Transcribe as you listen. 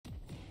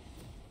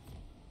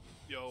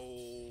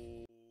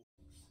Yo,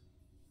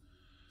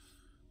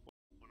 what's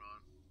going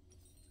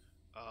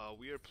on?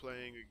 We are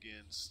playing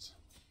against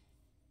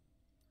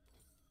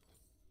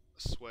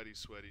Sweaty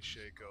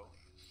Shaco.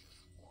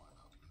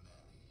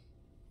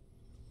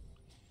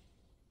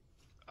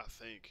 I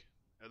think.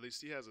 At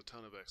least he has a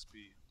ton of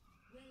XP.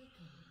 Welcome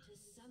to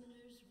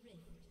Summoner's Rift.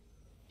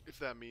 If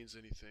that means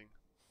anything.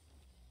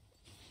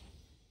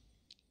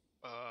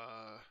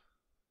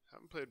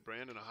 Haven't played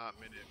Brand in a hot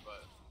minute,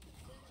 but...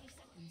 30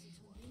 seconds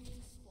until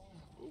minions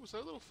spawn. Ooh, was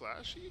that a little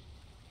flashy?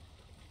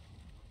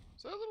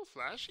 Was that a little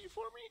flashy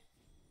for me?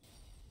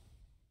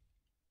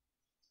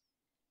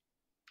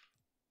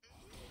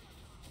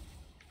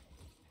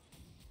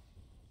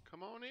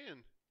 Come on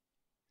in.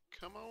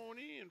 Come on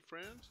in,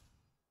 friend.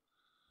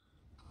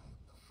 I am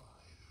the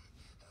fire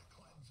that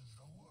cleanses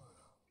the world.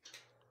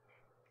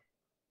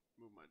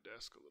 Move my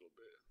desk a little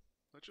bit.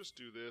 Let's just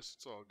do this.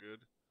 It's all good.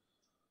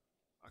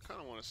 I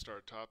kind of want to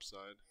start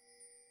topside.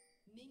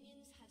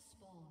 Minions have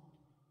spawned.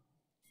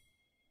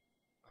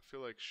 I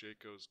feel like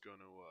Shaco's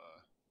gonna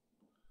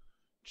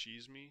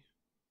cheese me.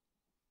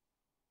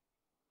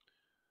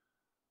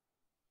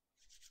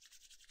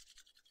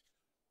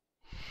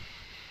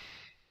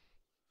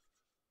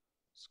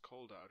 It's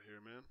cold out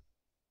here, man.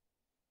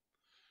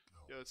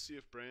 Yeah, let's see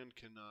if Brand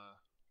can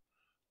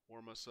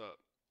warm us up.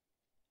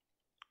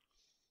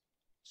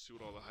 See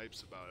what all the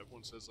hype's about.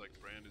 Everyone says like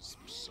Brand is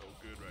so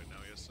good right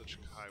now. He has such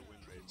high win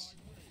rates.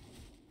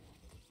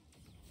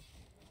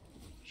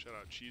 Shout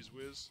out Cheese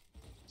Whiz.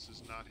 This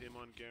is not him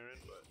on Garen,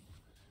 but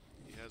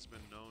he has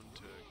been known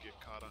to get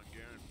caught on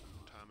Garen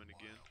time and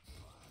again.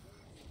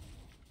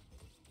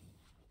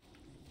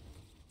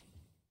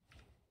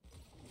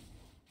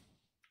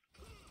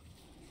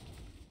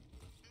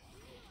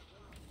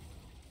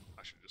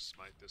 I should just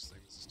smite this thing.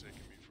 This is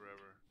taking me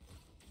forever.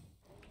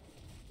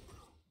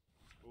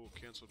 Oh,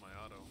 canceled my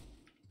auto.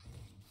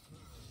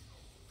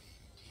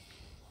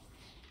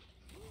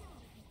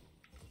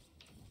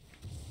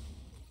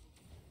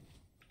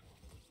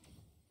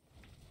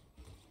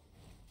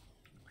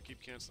 I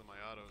keep canceling my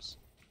autos.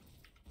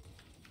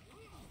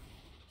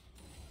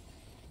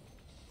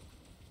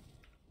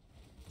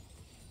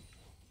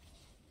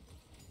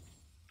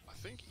 I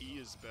think E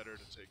is better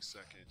to take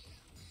second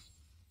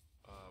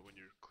when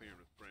you're clearing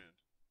with Brand.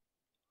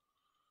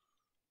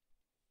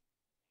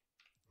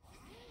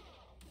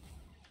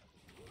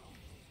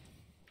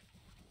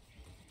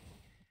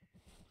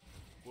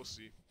 We'll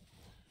see.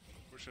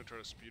 We're just gonna try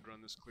to speed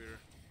run this clear.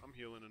 I'm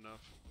healing enough.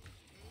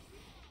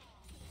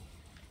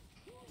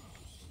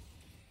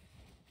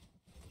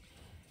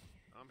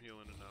 I'm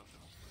healing enough.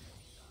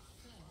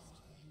 First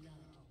blood.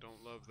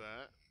 Don't love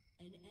that.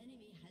 An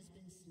enemy has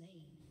been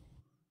slain.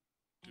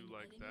 Do An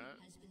like enemy that.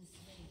 has been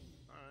slain.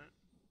 Alright.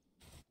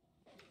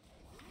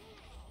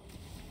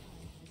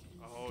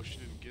 Oh, she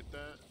didn't get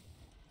that?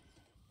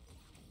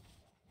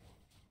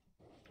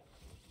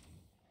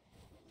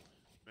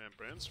 Man,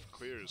 Brand's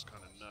clear is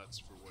kind of nuts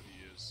for what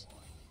he is.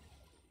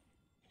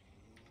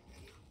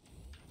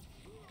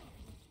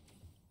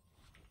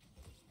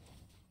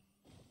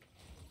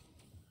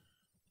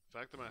 The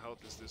fact that my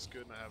health is this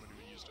good and I haven't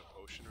even used a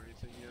potion or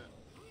anything yet,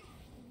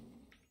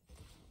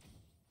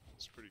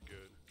 it's pretty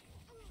good.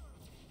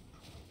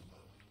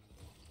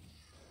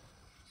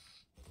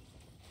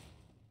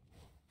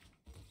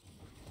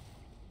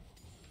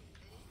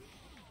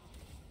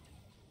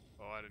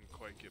 Oh, I didn't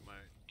quite get my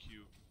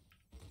Q.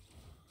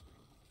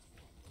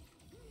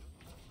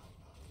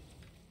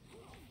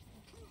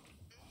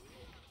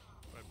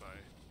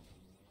 Bye-bye.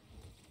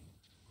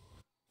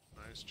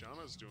 Nice,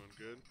 Janna's doing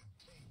good.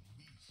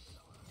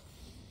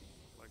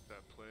 Like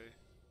that play.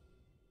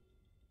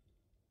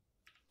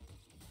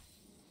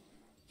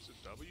 Is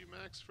it W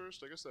max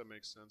first? I guess that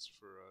makes sense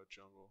for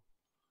jungle.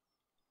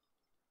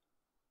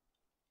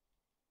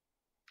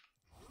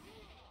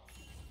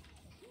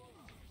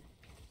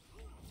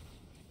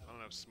 I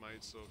don't have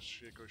smite, so if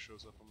Shaco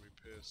shows up, I'm gonna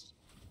be pissed.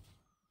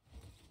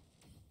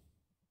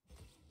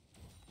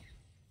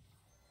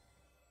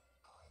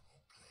 I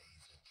will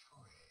blaze a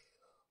trail.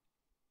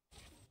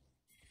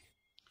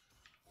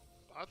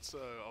 Bot's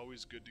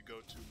always good to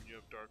go to when you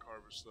have Dark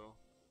Harvest, though.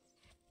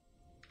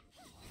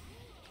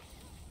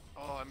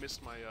 Oh, I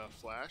missed my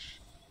flash.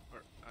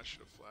 Or I should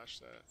have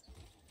flashed that.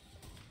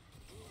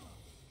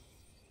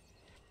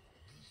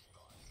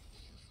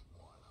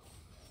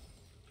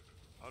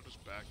 I'll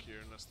just back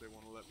here unless they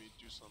want to let me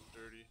do something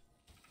dirty.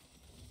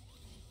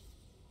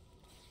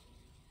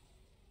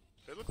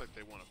 They look like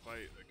they want to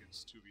fight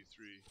against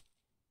 2v3.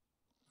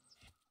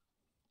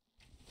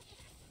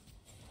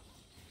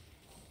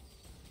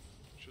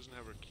 She doesn't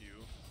have her Q.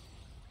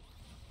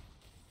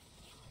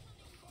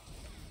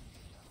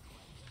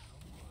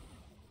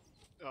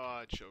 Oh,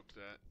 I choked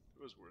that.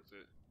 It was worth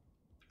it.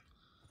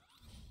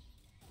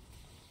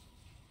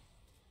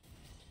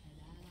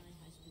 An ally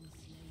has been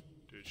slain.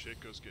 Dude,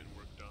 Shaco's getting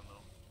work done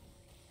though.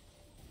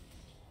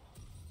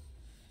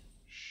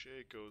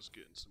 Shaco's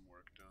getting some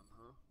work done,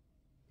 huh?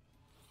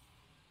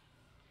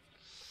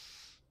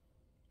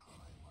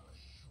 I'm on a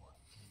short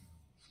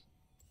fuse.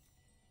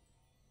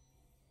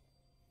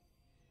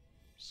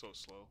 So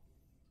slow.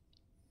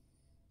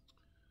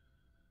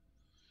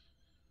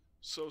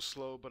 So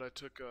slow, but I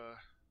took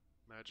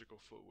magical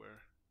footwear.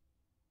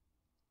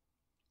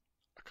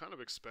 I kind of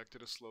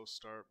expected a slow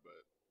start, but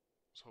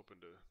I was hoping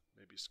to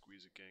maybe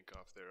squeeze a gank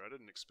off there. I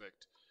didn't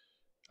expect...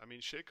 I mean,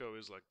 Shaco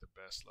is like the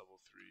best level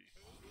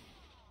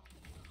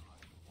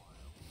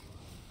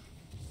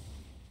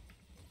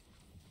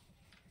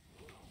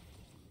 3.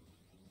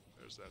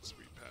 There's that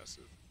sweet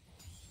passive.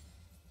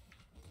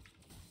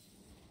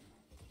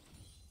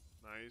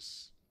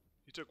 Nice.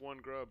 He took 1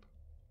 grub.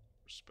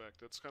 Respect.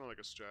 That's kind of like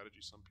a strategy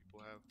some people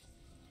have.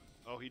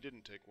 Oh, he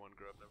didn't take 1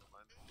 grub. Never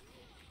mind.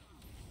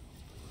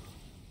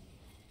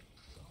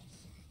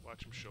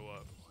 Watch him show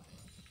up.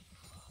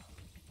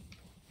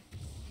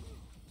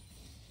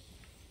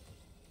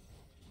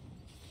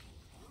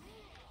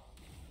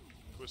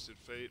 Twisted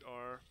Fate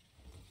R.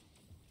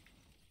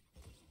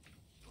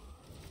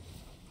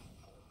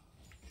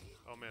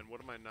 Oh man,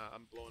 what am I not?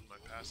 I'm blowing my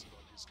passive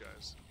on these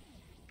guys.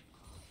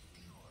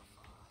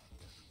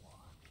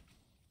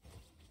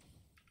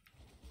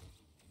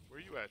 Where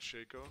you at,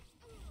 Shaco?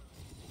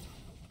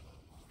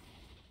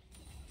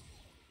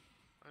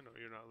 I know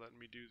you're not letting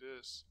me do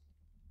this.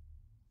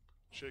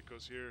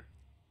 Shaco's here.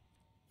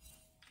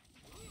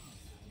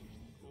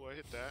 Oh, I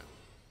hit that.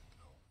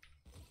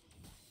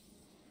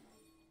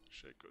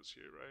 Shaco's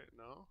here, right?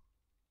 No?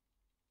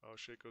 Oh,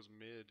 Shaco's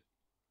mid.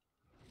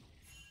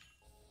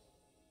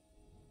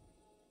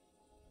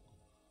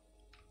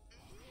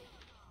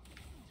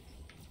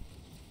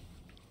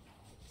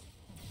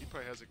 He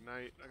probably has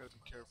Ignite. I gotta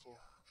be careful.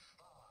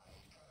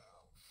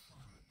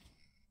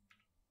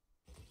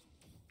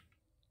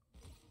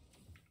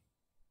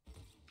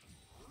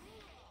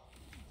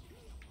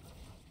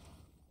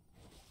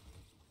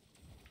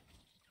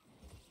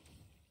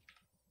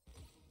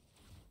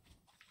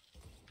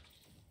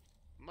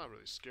 I'm not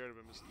really scared of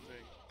him is the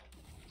thing.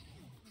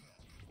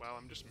 Wow,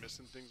 I'm just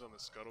missing things on the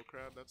Scuttle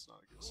Crab. That's not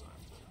a good sign,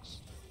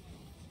 folks.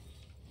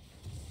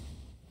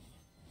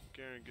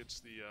 Garen gets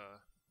the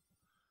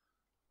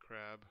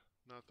crab.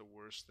 Not the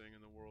worst thing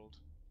in the world.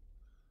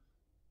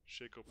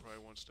 Shaco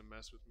probably wants to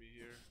mess with me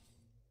here.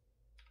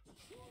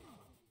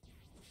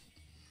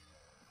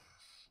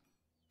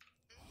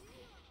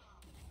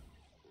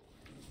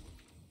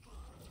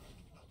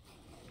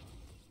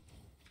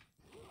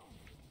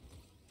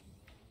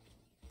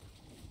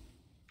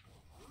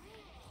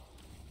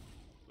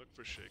 Look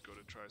for Shaco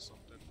to try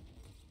something.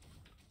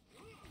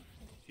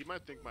 He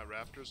might think my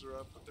Raptors are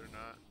up, but they're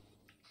not.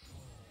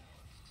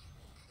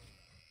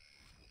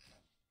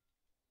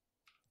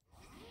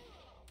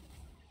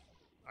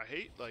 I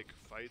hate like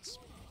fights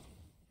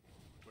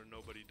where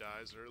nobody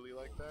dies early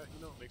like that,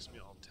 you know, it makes me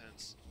all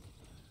tense.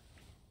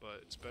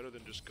 But it's better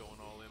than just going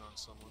all in on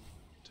someone.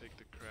 Take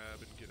the crab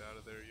and get out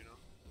of there, you know?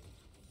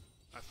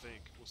 I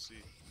think. We'll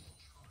see.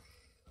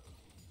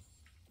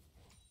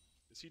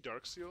 Is he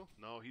Darksteel?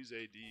 No, he's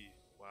AD.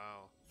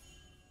 Wow.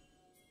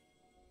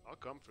 I'll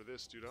come for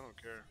this, dude. I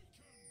don't care.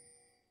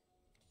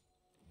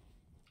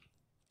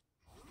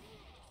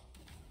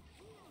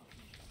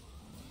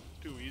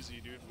 Too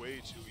easy, dude.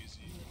 Way too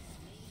easy.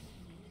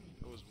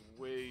 That was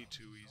way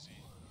too easy.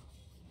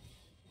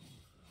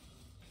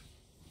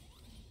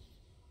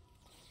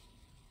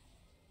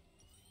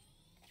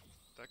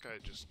 That guy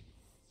just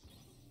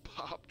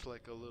popped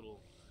like a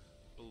little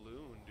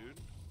balloon, dude.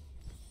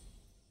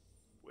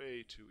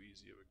 Way too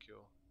easy of a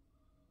kill.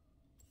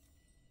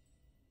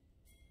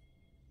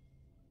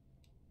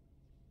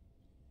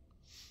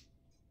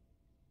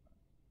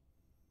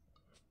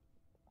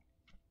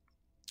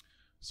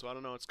 So I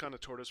don't know, it's kind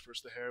of tortoise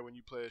versus the hare when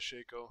you play a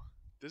Shaco.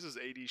 This is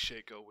AD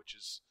Shaco, which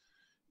is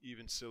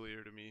even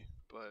sillier to me,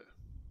 but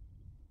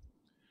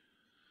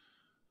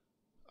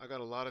I got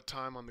a lot of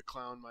time on the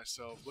clown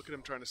myself. Look at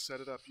him trying to set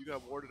it up. You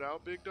got warded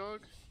out, big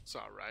dog? It's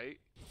alright.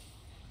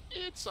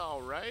 It's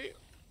alright.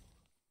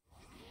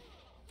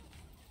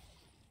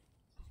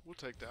 We'll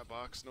take that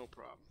box, no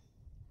problem.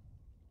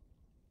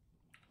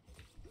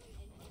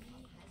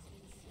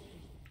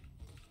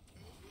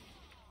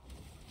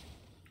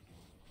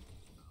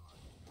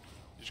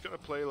 You just gotta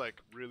play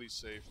like really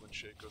safe when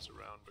Shaco's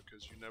around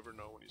because you never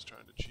know when he's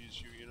trying to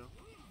cheese you, you know?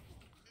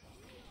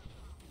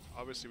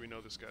 Obviously we know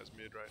this guy's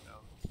mid right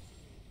now.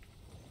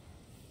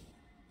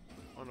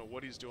 I don't know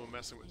what he's doing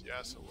messing with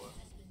Yasuo.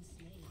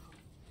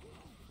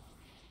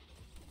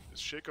 This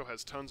Shaco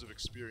has tons of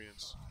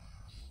experience,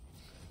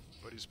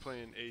 but he's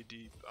playing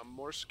AD. I'm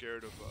more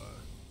scared of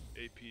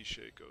AP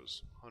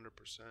Shacos,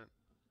 100%.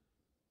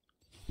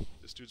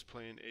 This dude's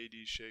playing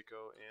AD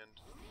Shaco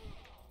and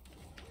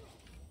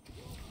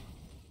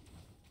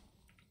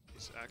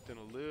he's acting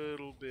a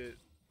little bit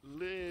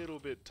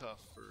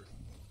tough for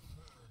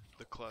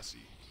the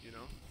Clussy, you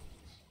know?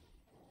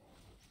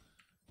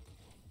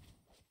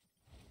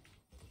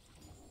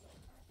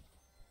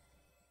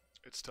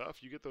 It's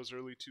tough. You get those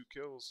early 2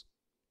 kills.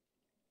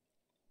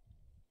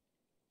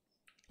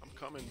 I'm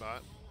coming,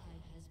 bot.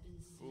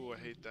 Ooh, I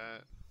hate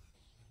that.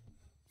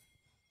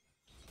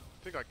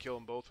 I think I kill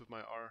them both with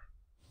my R.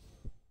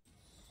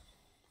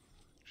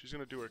 She's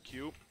gonna do her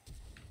Q.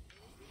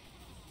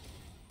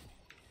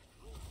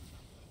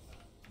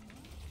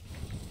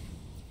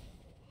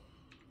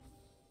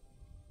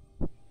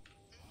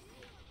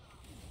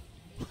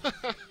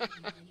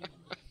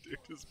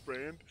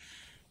 Brand?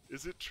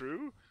 Is it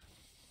true?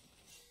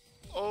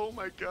 Oh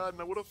my god,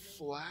 now what a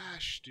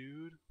flash,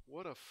 dude.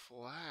 What a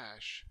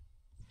flash.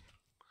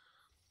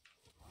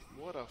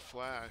 What a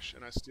flash.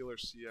 And I steal her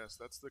CS.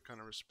 That's the kind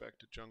of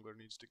respect a jungler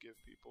needs to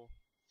give people.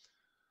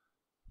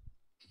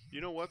 You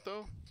know what,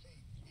 though?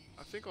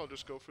 I think I'll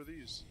just go for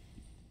these.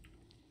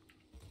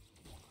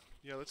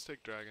 Yeah, let's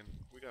take Dragon.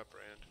 We got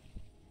Brand.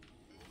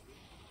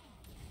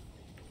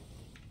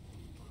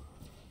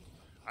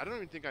 I don't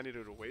even think I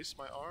needed to waste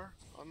my R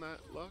on that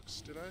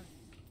Lux, did I?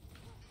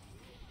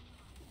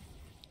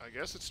 I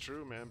guess it's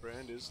true, man.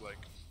 Brand is like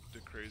the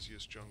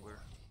craziest jungler.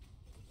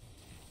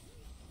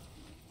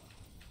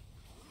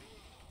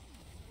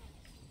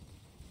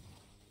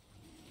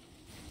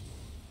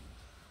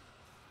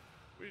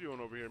 What are you doing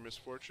over here,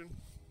 Misfortune?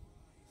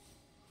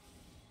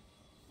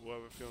 Well, I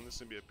have a feeling this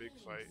is going to be a big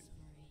fight.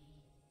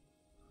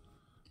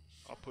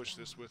 I'll push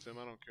this with him,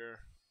 I don't care.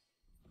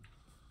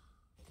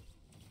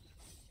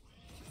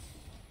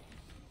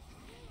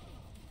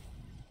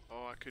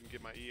 Oh, I couldn't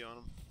get my E on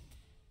him.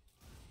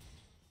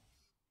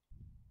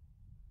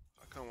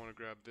 I kind of want to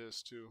grab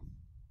this too.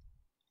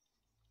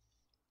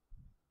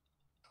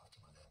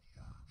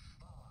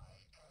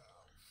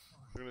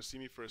 You're going to see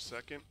me for a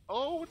second.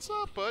 Oh, what's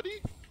up,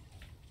 buddy?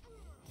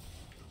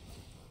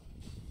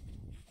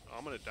 Oh,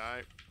 I'm going to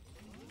die.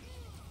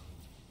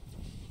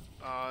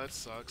 Ah, that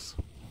sucks.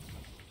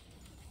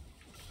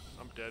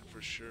 I'm dead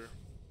for sure.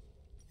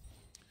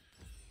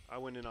 I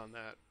went in on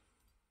that.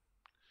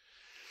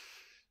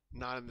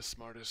 Not in the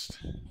smartest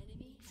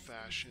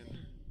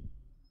fashion,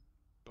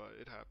 but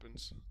it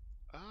happens.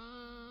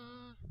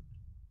 I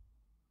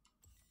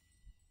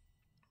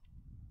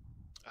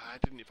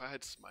didn't. If I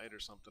had smite or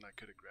something, I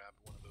could have grabbed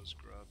one of those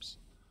grubs.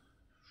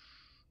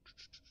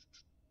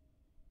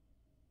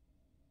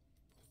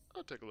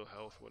 I'll take a little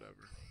health,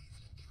 whatever.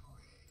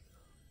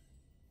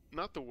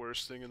 Not the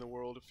worst thing in the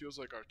world. It feels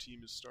like our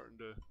team is starting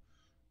to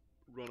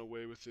run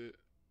away with it.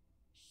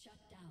 Shut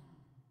down.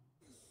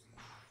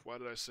 Why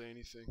did I say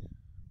anything?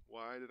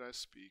 Why did I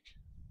speak?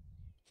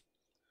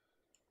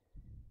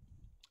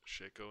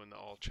 Shaco in the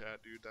all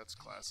chat, dude. That's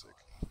classic.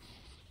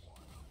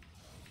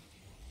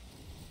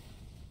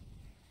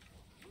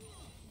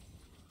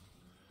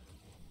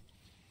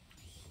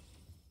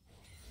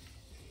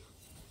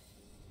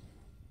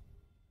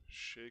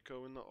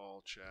 Shaco in the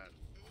all chat.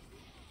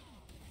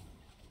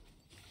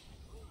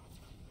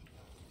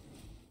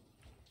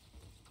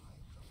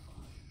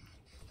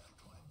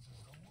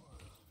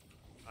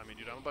 I mean,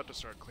 dude, I'm about to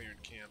start clearing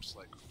camps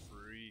like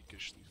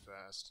freakishly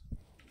fast.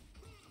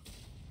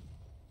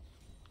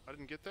 I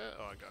didn't get that?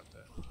 Oh, I got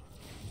that.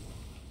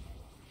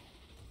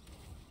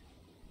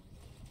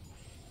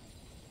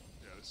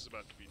 Yeah, this is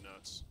about to be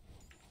nuts.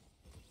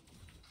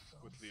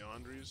 With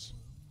Leandries.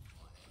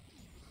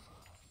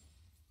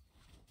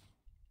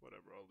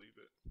 Whatever, I'll leave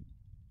it.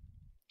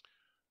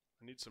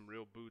 I need some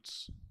real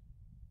boots.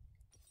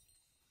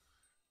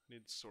 I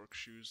need Sork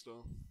shoes,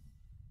 though.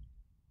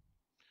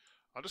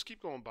 I'll just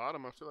keep going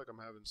bottom. I feel like I'm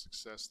having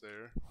success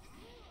there.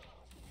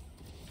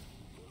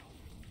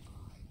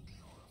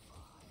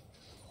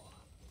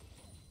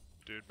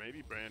 Dude,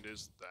 maybe Brand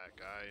is that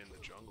guy in the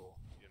jungle,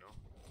 you know?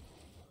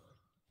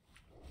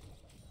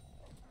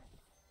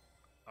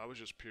 I was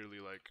just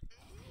purely like,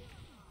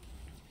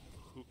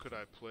 who could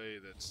I play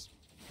that's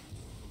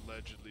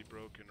allegedly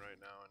broken right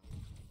now?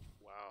 And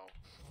wow.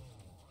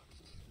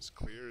 This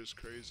clear is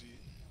crazy.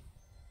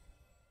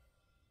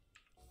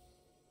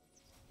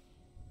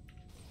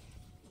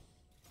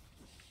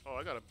 Oh,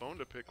 I got a bone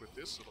to pick with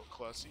this little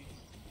clussy.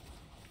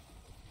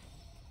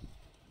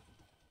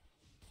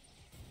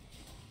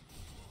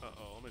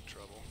 Uh-oh, I'm in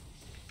trouble.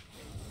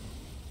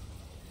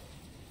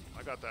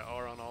 I got that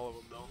R on all of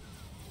them, though.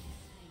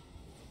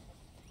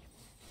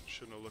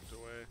 Shouldn't have looked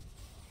away.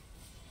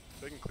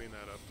 They can clean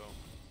that up, though.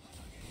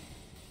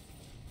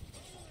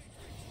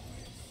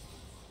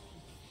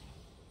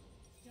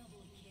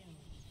 Double kill.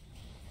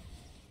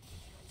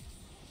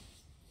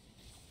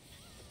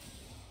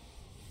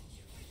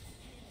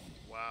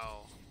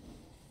 Wow.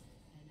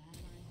 An ally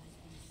has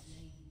been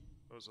slain.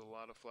 That was a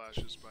lot of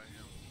flashes by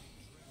him.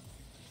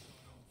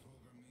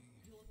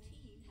 Your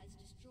team has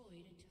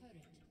destroyed a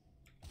turret.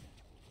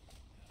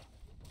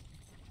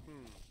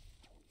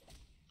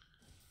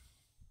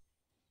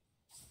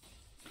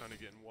 Kind of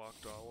getting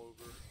walked all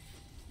over.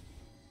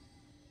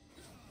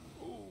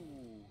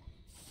 Ooh.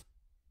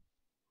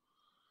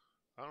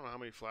 I don't know how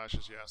many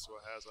flashes Yasuo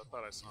has. I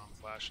thought I saw him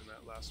flash in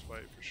that last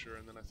fight for sure,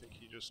 and then I think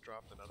he just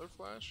dropped another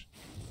flash.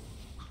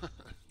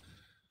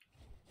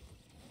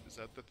 Is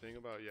that the thing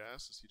about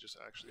Yas? Is he just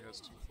actually has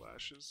 2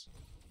 flashes?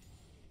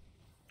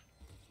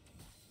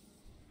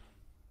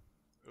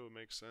 Oh, it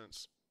makes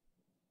sense.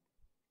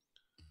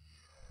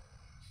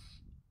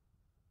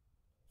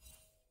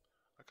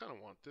 I kind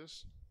of want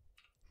this.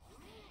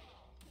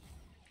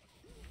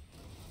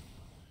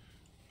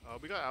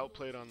 We got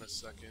outplayed on the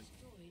second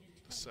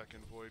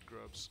Void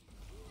Grubs.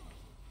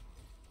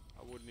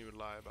 I wouldn't even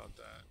lie about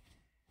that.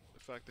 The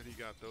fact that he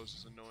got those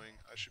is annoying.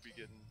 I should be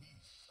getting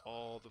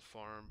all the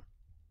farm.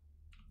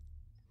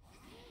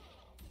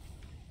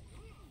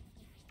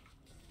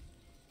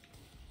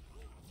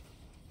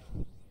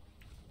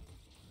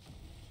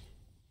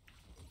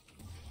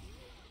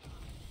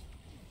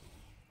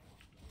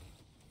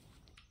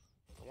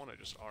 I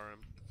just R him?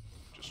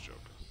 Just joking.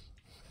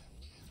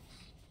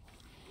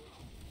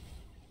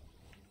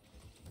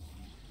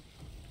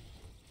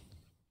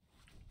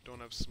 Don't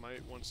have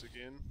smite once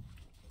again.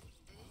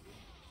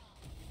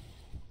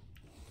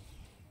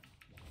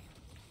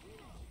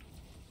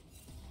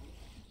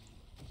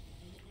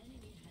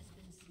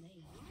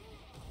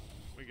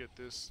 We get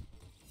this.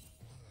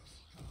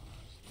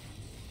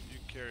 You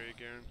carry it,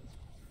 Garen.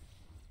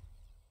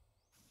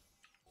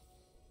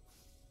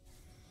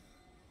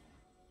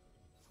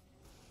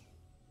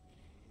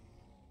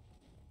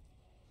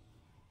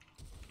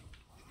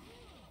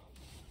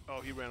 Oh,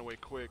 he ran away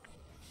quick.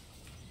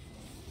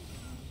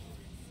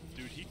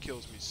 Dude, he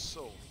kills me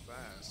so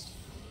fast.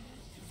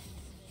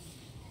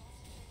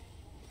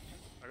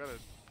 I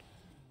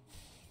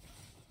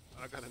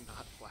gotta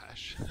not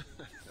flash.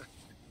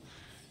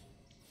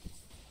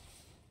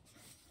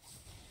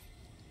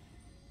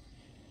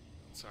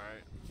 It's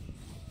alright.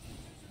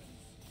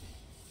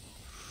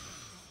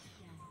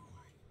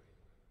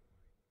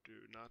 Dude,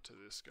 not to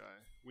this guy.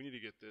 We need to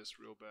get this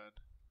real bad.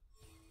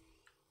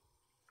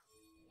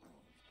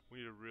 We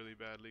need to really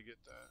badly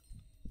get that.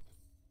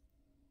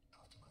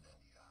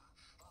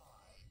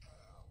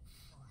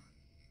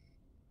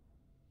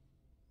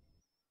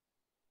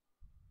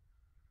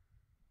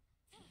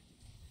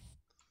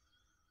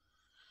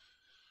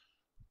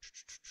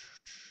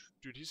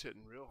 Dude, he's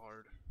hitting real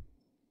hard.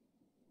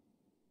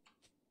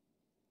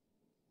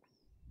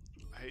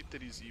 I hate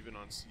that he's even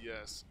on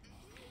CS.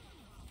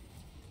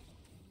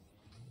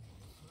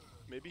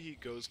 Maybe he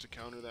goes to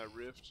counter that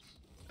rift,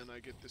 and I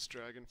get this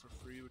dragon for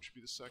free, which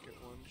would be the second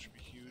one, which would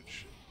be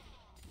huge.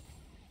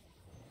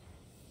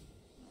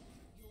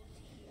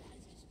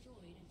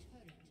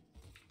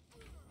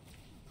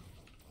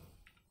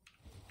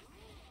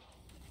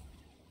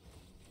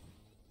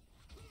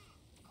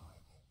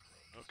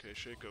 Okay,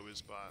 Shaco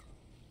is bot.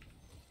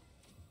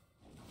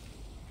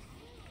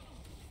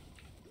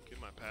 Get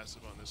my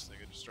passive on this thing,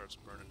 it just starts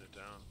burning it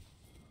down.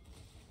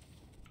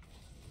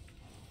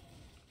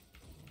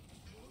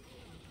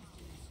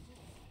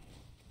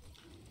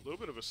 A little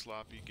bit of a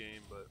sloppy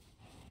game, but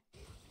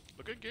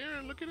look at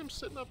Garen, look at him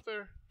sitting up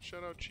there.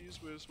 Shout out Cheese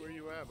Whiz, where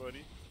you at,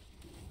 buddy?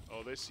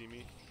 Oh, they see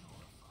me.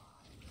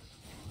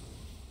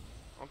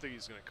 I don't think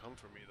he's gonna come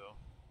for me though.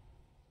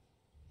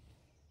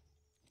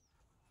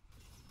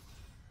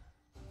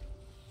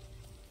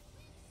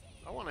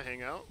 I want to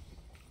hang out.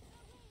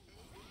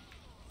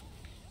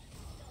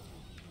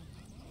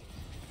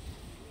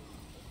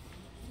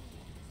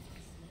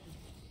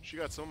 She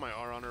got some of my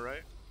R on her,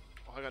 right?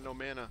 Oh, I got no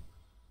mana.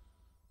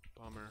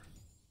 Bummer.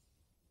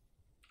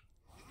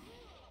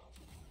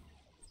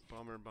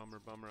 Bummer, bummer,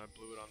 bummer. I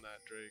blew it on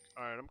that Drake.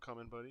 Alright, I'm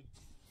coming, buddy.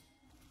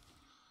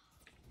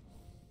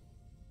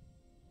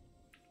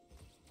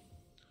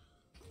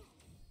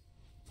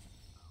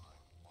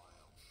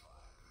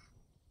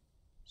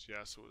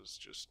 Yasuo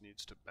just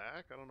needs to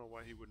back. I don't know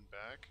why he wouldn't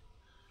back.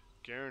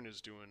 Garen is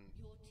doing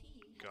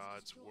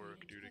God's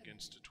work, dude,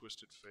 against a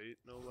Twisted Fate,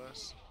 no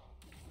less.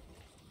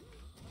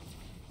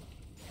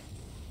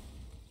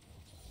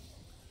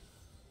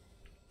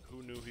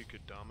 Who knew he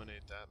could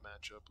dominate that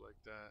matchup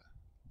like that?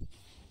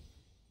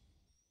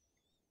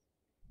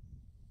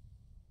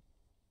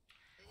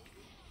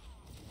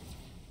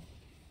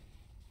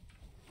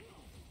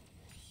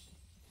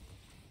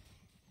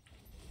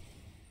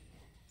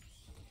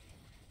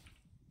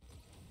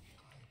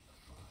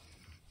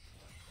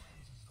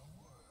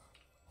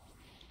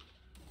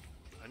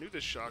 I knew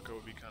this Shaco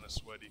would be kind of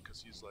sweaty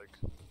because he's like,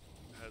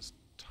 has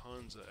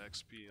tons of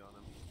XP on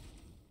him.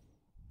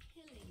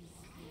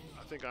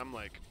 I think I'm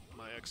like,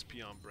 my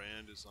XP on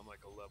Brand is I'm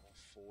like a level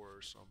 4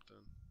 or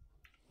something.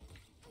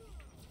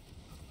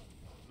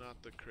 Not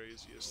the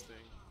craziest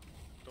thing.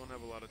 Don't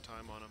have a lot of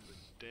time on him, but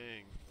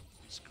dang,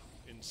 he's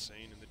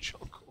insane in the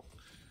jungle.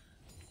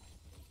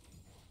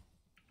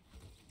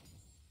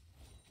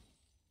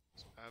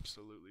 He's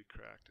absolutely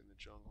cracked in the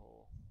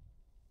jungle.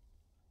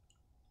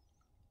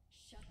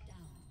 Shut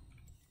down.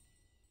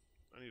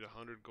 I need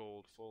 100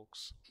 gold,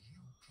 folks.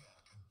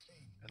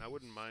 And I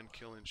wouldn't mind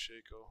killing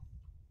Shaco.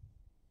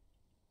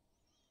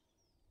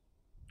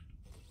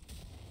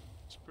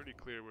 It's pretty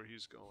clear where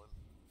he's going.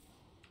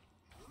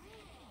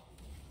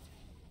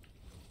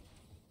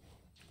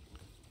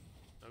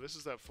 Now this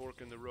is that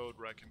fork in the road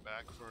where I can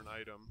back for an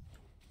item.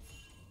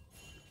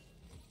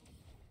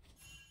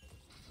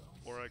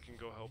 Or I can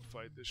go help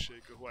fight this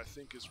Shaco, who I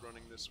think is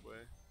running this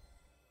way.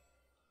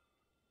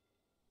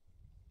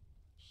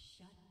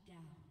 Shut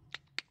down.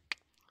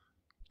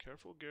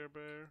 Careful,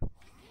 Gerber. Your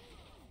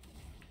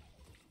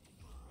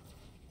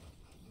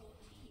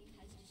team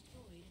has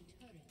destroyed a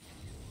turret.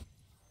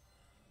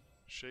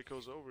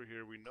 Shaco's over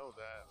here, we know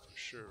that for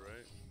sure,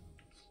 right?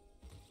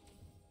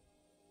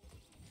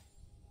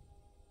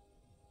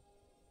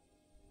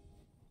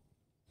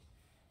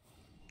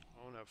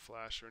 I don't have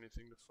flash or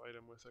anything to fight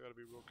him with, I gotta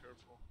be real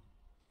careful.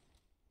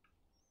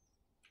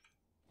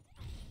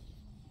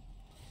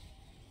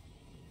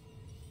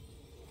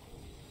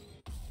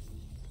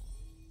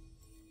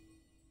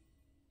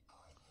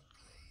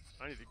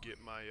 I need to get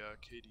my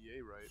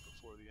KDA right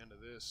before the end of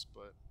this,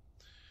 but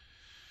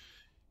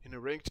in a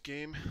ranked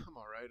game, I'm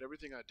alright.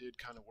 Everything I did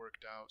kind of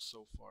worked out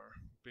so far.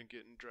 Been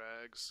getting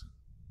drags.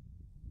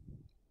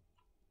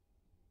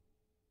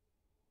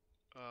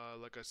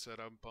 Like I said,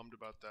 I'm bummed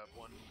about that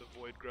one, the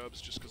Void Grubs,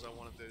 just because I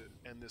wanted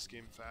to end this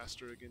game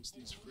faster against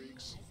these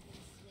freaks.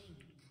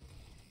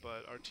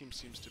 But our team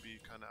seems to be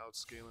kind of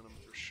outscaling them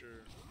for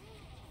sure.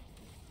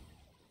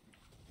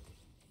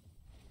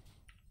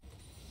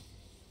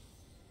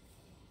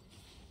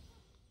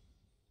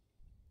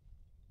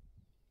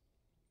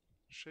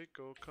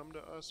 Shaco, come to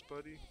us,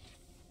 buddy.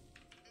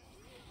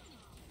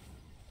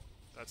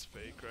 That's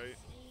fake, right?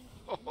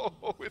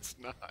 Oh, it's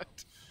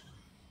not.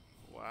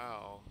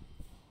 Wow.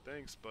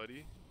 Thanks,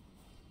 buddy.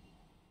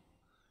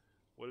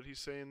 What did he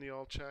say in the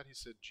all chat? He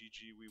said,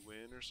 GG, we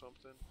win or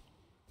something?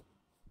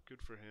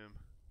 Good for him.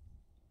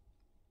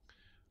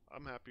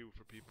 I'm happy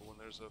for people when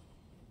there's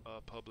a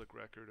public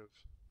record of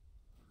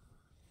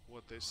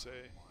what they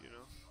say, you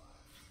know?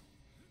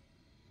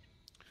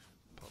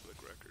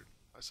 Public record.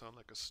 I sound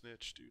like a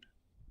snitch, dude.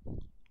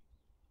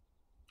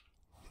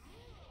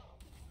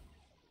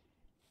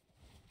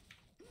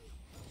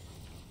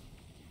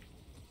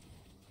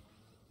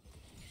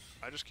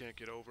 I just can't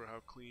get over how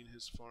clean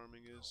his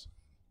farming is.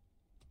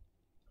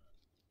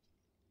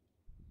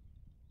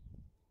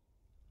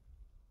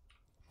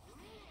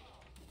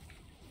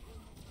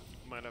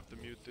 Might have to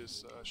mute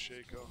this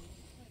Shaco.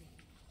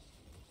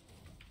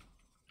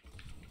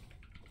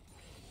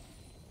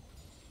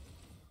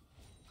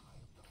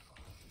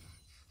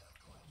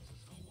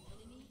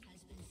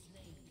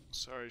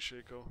 Sorry,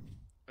 Shaco.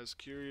 As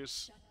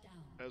curious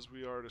as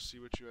we are to see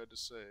what you had to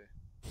say.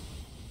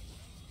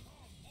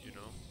 You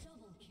know?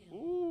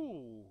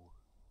 Ooh!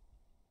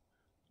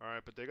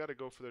 Alright, but they gotta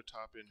go for their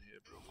top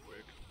inhib real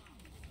quick.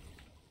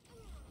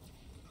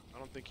 I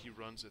don't think he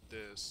runs at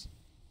this.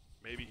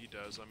 Maybe he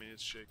does. I mean,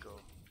 it's Shaco.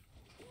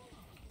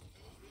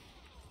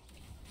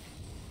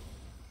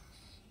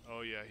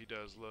 Oh yeah, he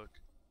does. Look.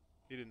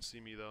 He didn't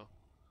see me though.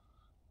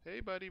 Hey,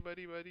 buddy,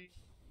 buddy, buddy.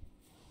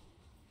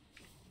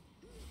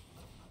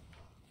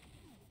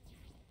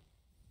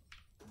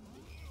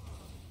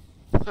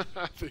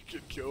 I think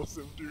it kills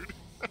him, dude.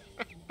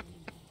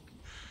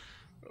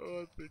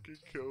 Oh, I think it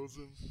kills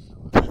him.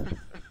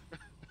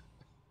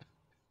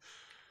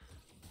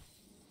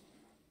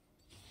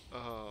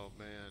 Oh,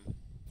 man.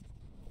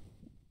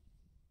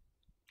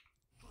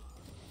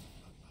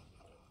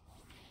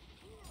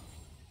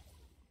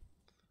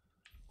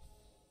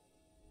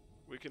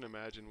 We can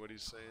imagine what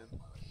he's saying.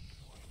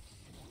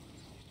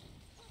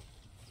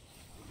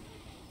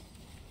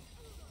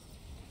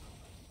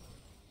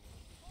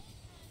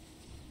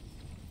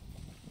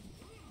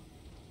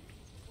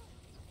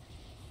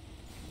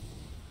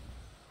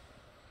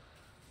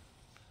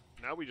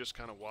 Now we just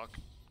kind of walk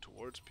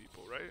towards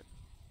people, right?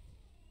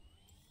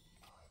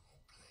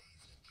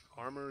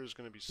 Armor is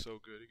going to be so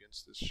good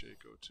against this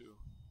Shaco too.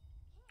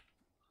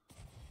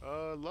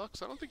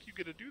 Lux, I don't think you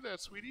get to do that,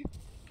 sweetie.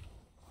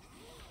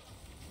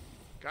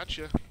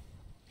 Gotcha.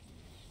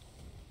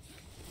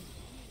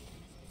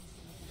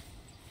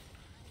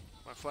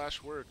 My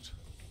flash worked.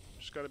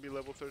 Just gotta be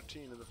level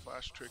 13 and the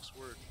flash tricks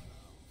work.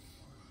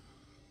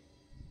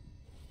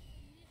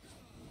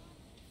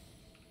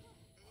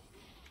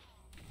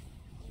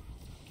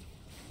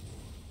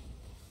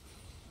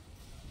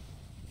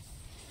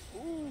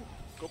 Ooh!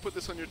 Go put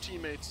this on your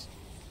teammates.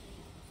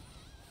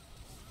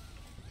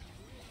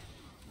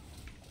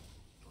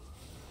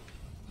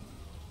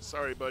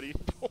 Sorry, buddy.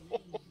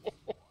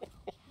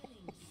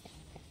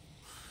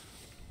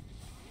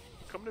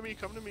 Come to me,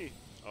 come to me.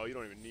 Oh, you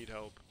don't even need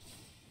help.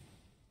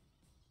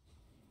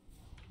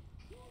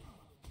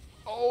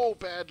 Oh,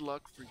 bad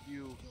luck for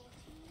you.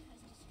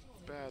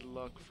 Bad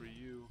luck for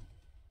you.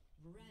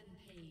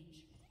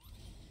 Rampage.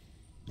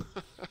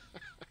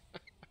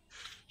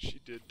 She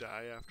did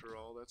die after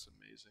all. That's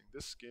amazing.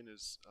 This skin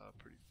is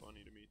pretty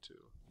funny to me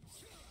too.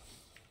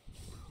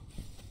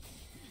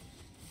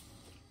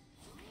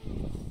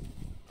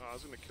 Oh, I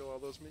was gonna kill all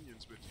those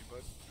minions with you,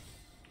 bud.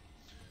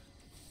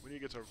 We need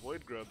to get our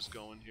Void Grubs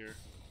going here.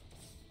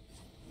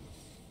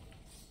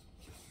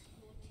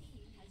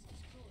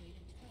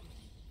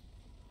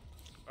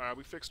 Alright,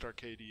 we fixed our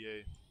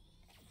KDA.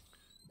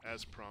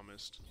 As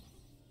promised.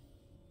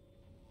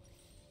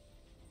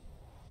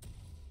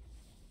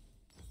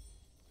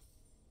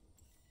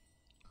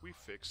 We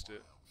fixed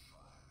it.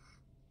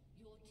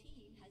 Your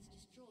team has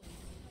destroyed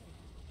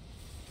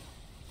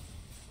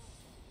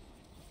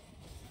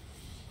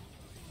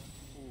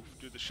Oof,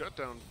 dude, the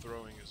shutdown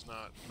throwing is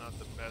not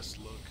the best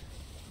look.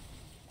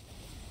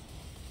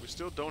 We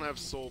still don't have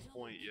soul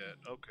point yet.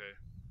 Okay.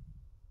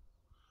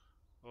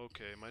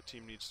 Okay, my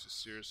team needs to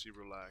seriously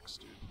relax,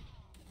 dude.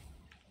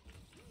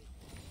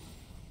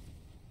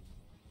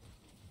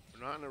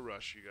 We're not in a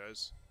rush, you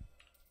guys.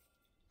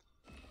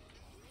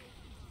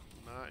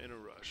 Not in a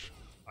rush.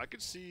 I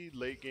could see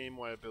late game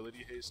why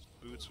ability haste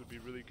boots would be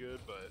really good,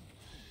 but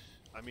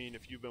I mean,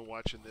 if you've been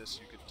watching this,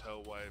 you can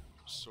tell why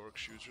Sorc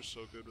shoes are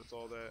so good with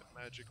all that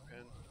magic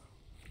pen.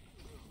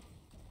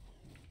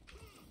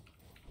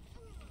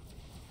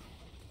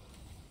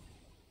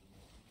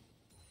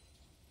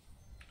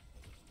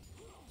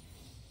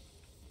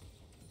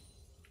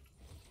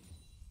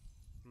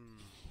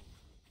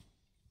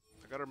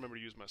 I gotta remember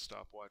to use my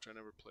stopwatch. I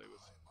never play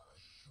with,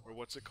 or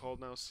what's it called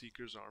now?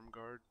 Seeker's Arm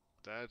Guard.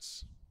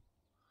 That's,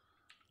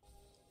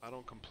 I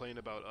don't complain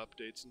about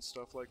updates and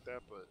stuff like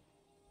that, but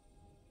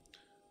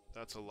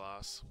that's a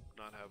loss,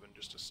 not having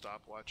just a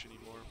stopwatch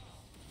anymore.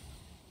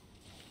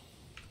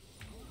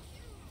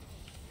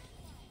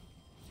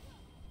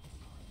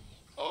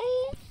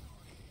 Oh!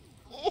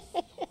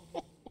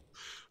 Oh!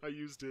 I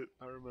used it.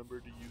 I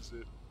remembered to use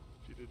it.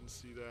 If you didn't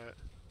see that.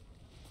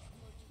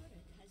 Your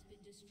turret has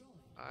been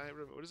destroyed. I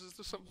remember. What is this?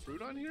 There's some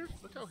fruit on here?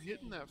 Look how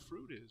hidden that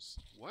fruit is.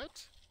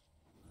 What?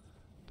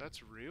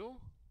 That's real?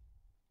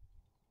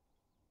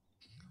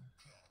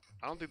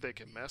 I don't think they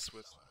can mess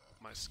with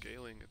my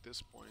scaling at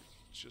this point.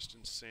 It's just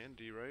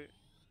insanity, right?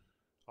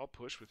 I'll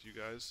push with you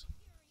guys.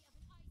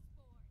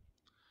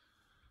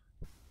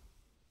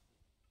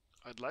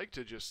 I'd like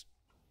to just...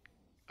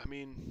 I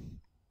mean,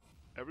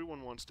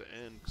 everyone wants to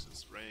end because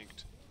it's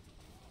ranked.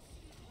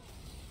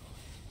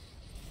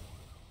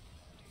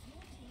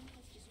 Your team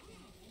has destroyed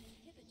an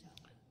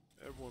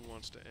inhibitor. Everyone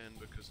wants to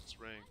end because it's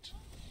ranked.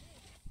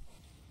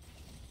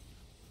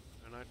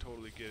 And I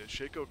totally get it.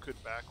 Shaco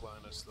could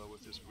backline us though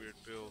with his weird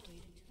build.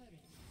 Destroyed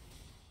a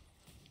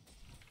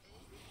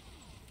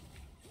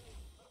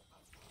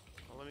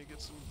turret. Well, let me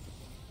get some...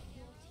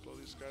 blow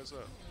these guys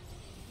up.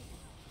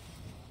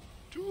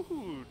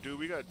 Dude,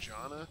 we got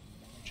Janna.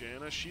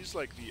 She's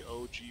like the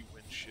OG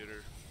win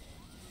shitter.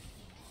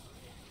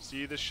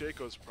 See, this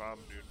Shaco's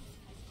problem, dude.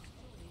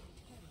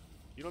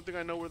 You don't think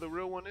I know where the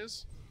real one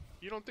is?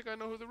 You don't think I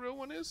know who the real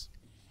one is?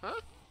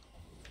 Huh?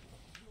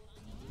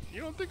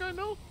 You don't think I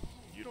know?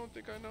 You don't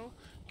think I know?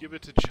 Give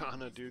it to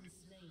Janna, dude.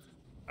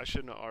 I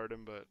shouldn't have R'd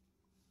him, but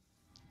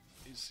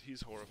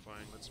he's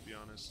horrifying, let's be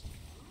honest.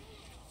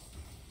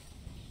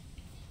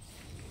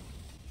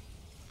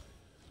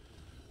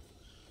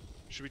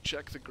 Should we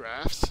check the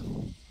graphs?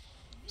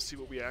 See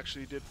what we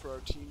actually did for our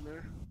team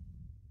there?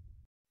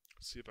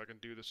 See if I can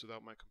do this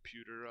without my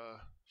computer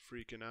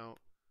freaking out.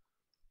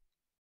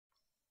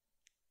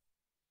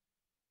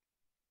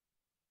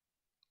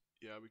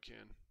 Yeah, we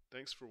can.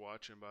 Thanks for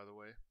watching, by the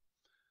way.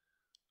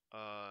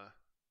 I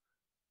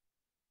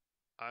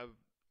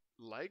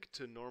like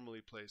to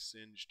normally play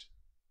Singed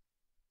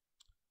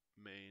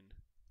main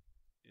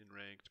in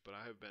ranked, but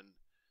I have been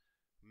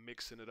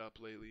mixing it up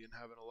lately and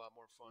having a lot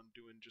more fun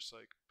doing just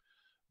like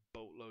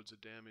boatloads of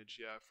damage.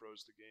 Yeah, I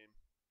froze the game.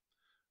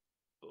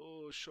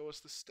 Oh, show us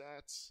the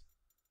stats.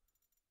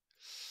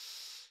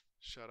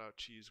 Shout out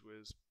Cheese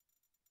Whiz.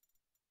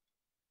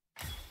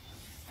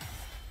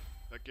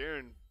 That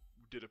Garen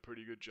did a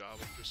pretty good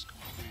job of just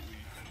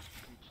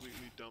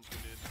completely dumping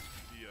in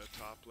the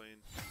top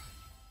lane.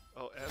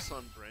 Oh, S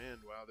on brand.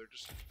 Wow,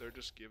 they're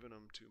just giving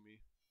them to me.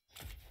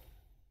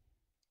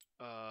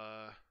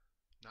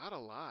 Not a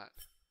lot.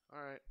 All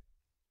right,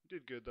 you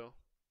did good though.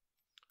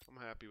 I'm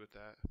happy with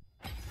that.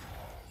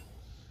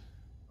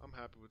 I'm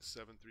happy with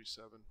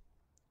 737.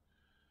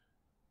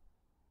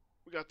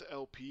 We got the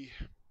LP.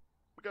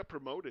 We got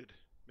promoted.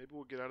 Maybe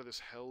we'll get out of this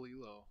hell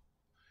elo.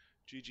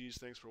 GG's,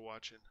 thanks for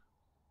watching.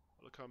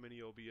 Look how many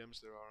OBMs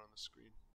there are on the screen.